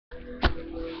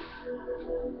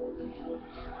We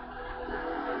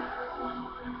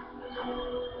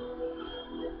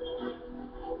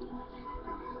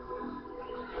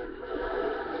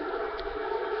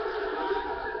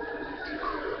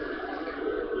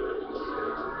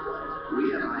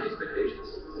have high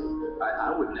expectations.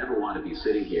 I would never want to be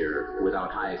sitting here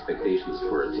without high expectations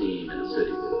for a team in the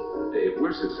city. If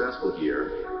we're successful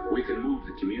here, we can move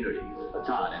the community a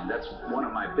ton, and that's one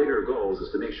of my bigger goals,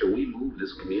 is to make sure we move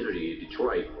this community in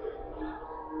Detroit.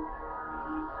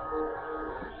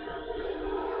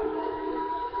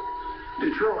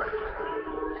 Detroit.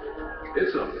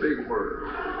 It's a big word.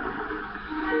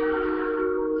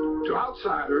 To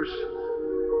outsiders,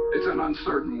 it's an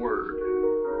uncertain word.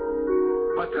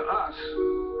 But to us,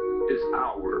 it's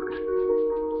our word.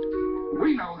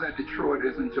 We know that Detroit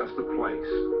isn't just a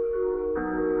place.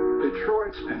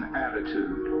 Detroit's an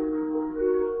attitude.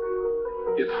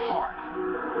 It's heart,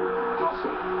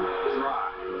 hustle,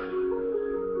 drive.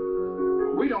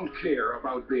 We don't care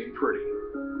about being pretty.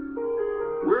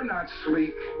 We're not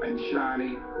sleek and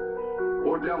shiny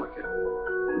or delicate.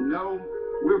 No,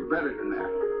 we're better than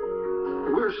that.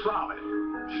 We're solid,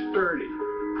 sturdy,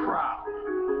 proud,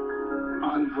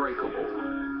 unbreakable.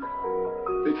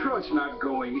 Detroit's not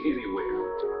going anywhere.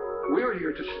 We're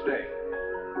here to stay.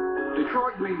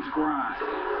 Detroit means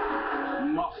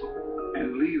grind, muscle,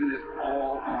 and leaving it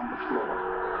all on the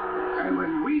floor. And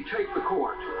when we take the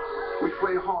court, we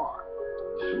play hard,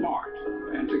 smart,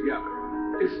 and together.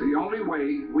 It's the only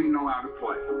way we know how to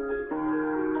play.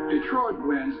 Detroit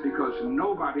wins because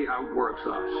nobody outworks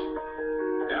us,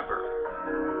 ever.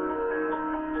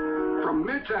 From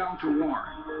Midtown to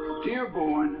Warren,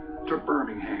 Dearborn to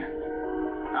Birmingham,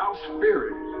 our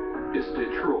spirit is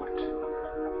Detroit,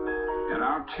 and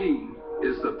our team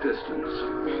is the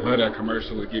Pistons. Love that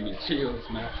commercial. It give me chills,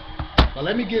 man. But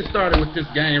let me get started with this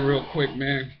game real quick,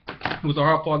 man. It was a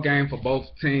hard-fought game for both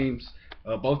teams.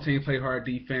 Both teams played hard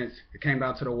defense. It came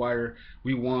down to the wire.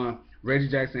 We won. Reggie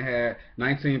Jackson had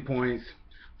 19 points,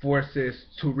 4 assists,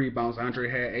 2 rebounds. Andre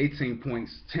had 18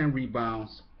 points, 10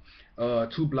 rebounds,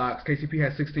 2 blocks. KCP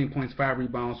had 16 points, 5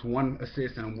 rebounds, 1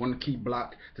 assist, and 1 key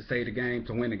block to save the game,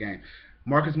 to win the game.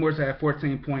 Marcus Morris had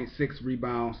 14 points, 6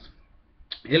 rebounds.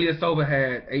 Ilyasova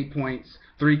had 8 points,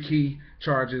 3 key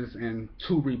charges, and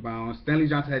 2 rebounds. Stanley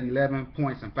Johnson had 11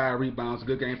 points and 5 rebounds.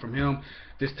 Good game from him.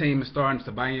 This team is starting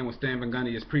to buy in what Stan Van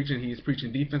Gundy is preaching. He is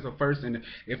preaching defensive first, and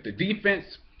if the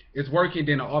defense is working,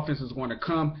 then the offense is going to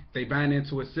come. They buying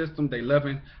into his system. They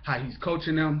loving how he's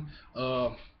coaching them.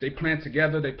 They playing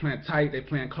together. They playing tight. They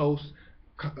playing close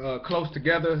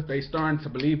together. They starting to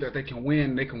believe that they can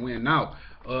win. They can win now.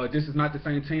 This is not the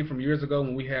same team from years ago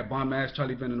when we had Von Mash,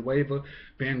 Charlie Villanueva,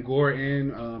 Ben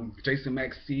Gordon, Jason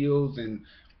Max Seals, and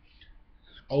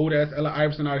old-ass Ella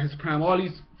Iverson out of his prime. All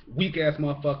these weak-ass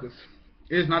motherfuckers.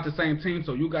 It's not the same team,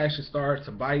 so you guys should start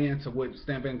to buy into what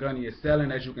Stan Van Gundy is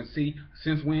selling. As you can see,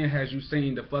 since when has you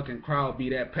seen the fucking crowd be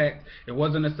that packed? It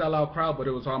wasn't a sellout crowd, but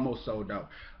it was almost sold out.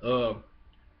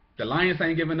 The Lions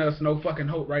ain't giving us no fucking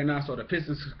hope right now, so the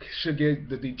Pistons should give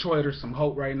the Detroiters some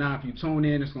hope right now. If you tune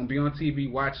in, it's going to be on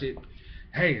TV. Watch it.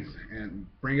 Hey, and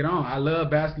bring it on. I love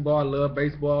basketball. I love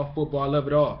baseball, football. I love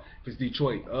it all. If it's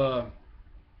Detroit.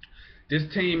 This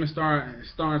team is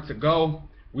starting to go.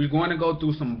 We're going to go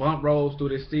through some bump roads through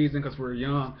this season because we're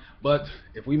young. But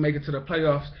if we make it to the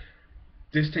playoffs,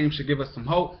 this team should give us some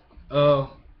hope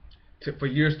for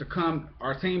years to come.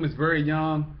 Our team is very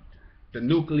young. The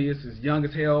nucleus is young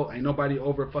as hell. Ain't nobody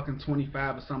over fucking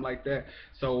 25 or something like that.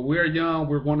 So we're young.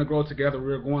 We're going to grow together.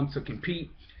 We're going to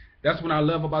compete. That's what I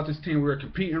love about this team. We're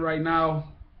competing right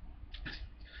now.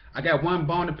 I got one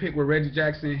bone to pick with Reggie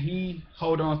Jackson. He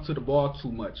hold on to the ball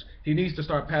too much. He needs to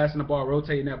start passing the ball,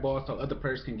 rotating that ball so other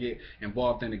players can get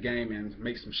involved in the game and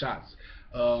make some shots.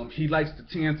 He likes to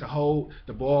tend to hold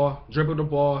the ball, dribble the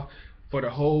ball for the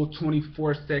whole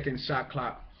 24-second shot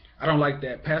clock. I don't like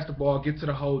that. Pass the ball, get to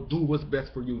the hole, do what's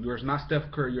best for you. You're not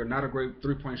Steph Curry. You're not a great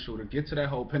three-point shooter. Get to that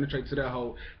hole, penetrate to that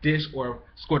hole, dish, or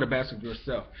score the basket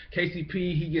yourself. KCP,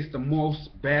 he gets the most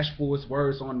bashfulest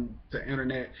words on the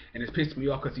internet, and it's pissing me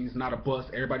off because he's not a bust.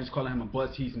 Everybody's calling him a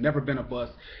bust. He's never been a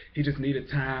bust. He just needed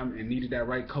time and needed that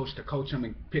right coach to coach him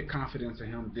and pick confidence in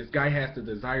him. This guy has the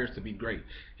desires to be great.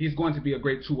 He's going to be a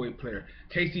great two-way player.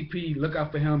 KCP, look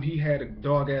out for him. He had a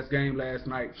dog-ass game last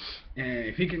night, and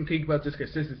if he can keep up this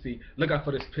consistency, look out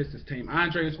for this Pistons team.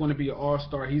 Andre is going to be an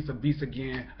all-star. He's a beast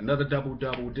again. Another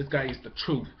double-double. This guy is the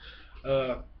truth.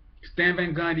 Stan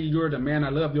Van Gundy, you're the man. I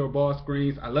love your ball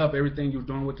screens. I love everything you're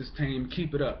doing with this team.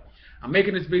 Keep it up. I'm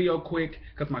making this video quick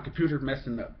because my computer's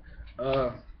messing up.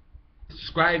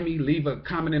 Subscribe me. Leave a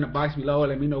comment in the box below.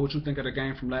 Let me know what you think of the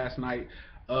game from last night.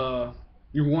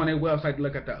 You can go on their website to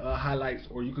look at the highlights,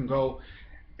 or you can go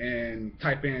and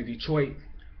type in Detroit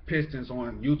Pistons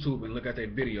on YouTube and look at their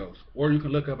videos, or you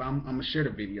can look up. I'm gonna share the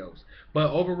videos.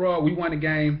 But overall, we won the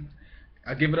game.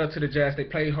 I give it up to the Jazz. They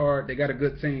played hard. They got a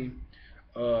good team.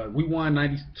 We won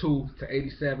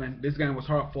 92-87. This game was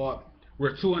hard fought.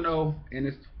 We're 2-0 in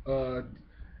this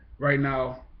right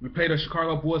now. We play the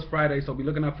Chicago Bulls Friday, so be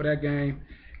looking out for that game.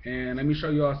 And let me show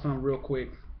you all something real quick.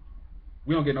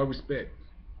 We don't get no respect.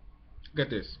 Look at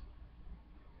this.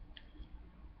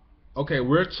 Okay,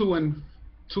 we're 2-0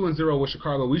 with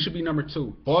Chicago. We should be number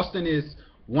 2. Boston is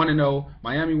 1-0.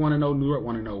 Miami 1-0. New York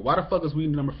 1-0. Why the fuck is we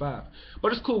number 5?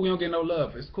 But it's cool. We don't get no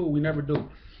love. It's cool. We never do.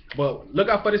 But look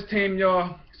out for this team,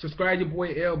 y'all. Subscribe your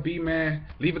boy LB, man.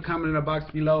 Leave a comment in the box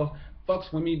below.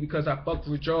 Fucks with me because I fucks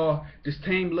with y'all. This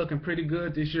team looking pretty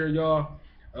good this year, y'all.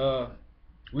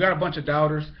 We got a bunch of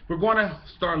doubters. We're going to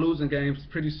start losing games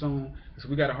pretty soon because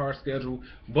we got a hard schedule.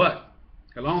 But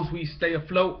as long as we stay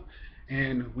afloat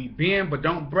and we bend but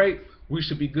don't break, we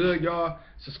should be good, y'all.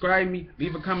 Subscribe me.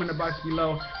 Leave a comment in the box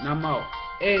below. And I'm out.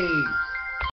 Hey.